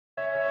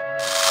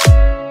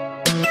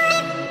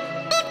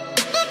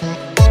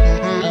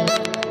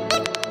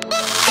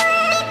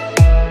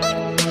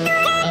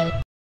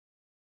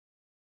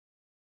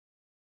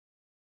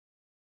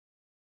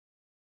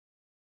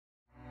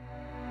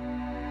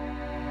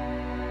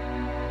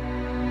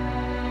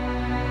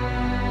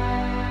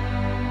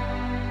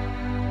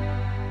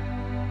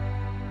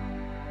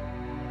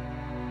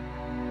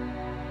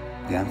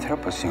The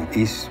Anthropocene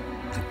is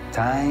the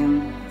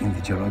time in the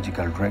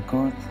geological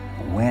record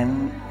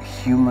when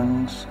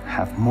humans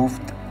have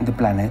moved the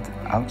planet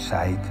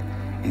outside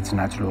its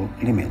natural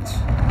limits.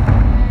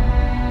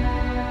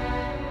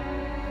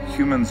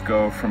 Humans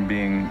go from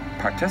being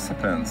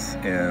participants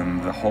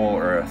in the whole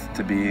Earth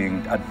to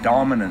being a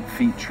dominant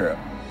feature.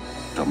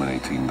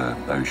 Dominating the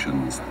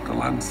oceans, the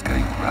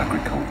landscape,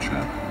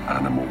 agriculture,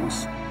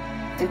 animals.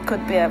 It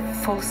could be a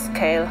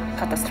full-scale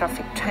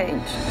catastrophic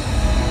change.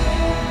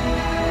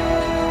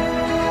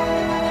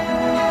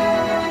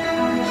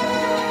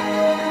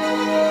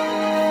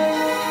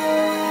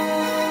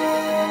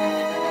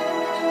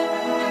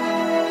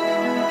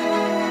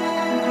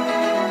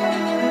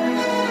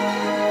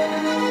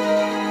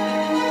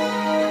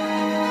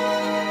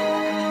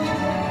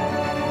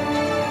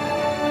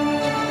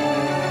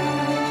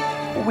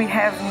 We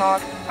have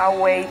not a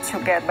way to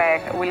get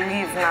back. We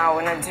live now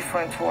in a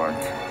different world.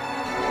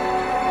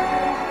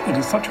 It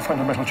is such a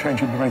fundamental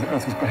change in the way the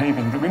Earth is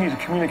behaving that we need to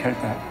communicate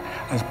that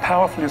as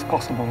powerfully as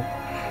possible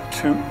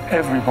to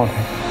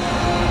everybody.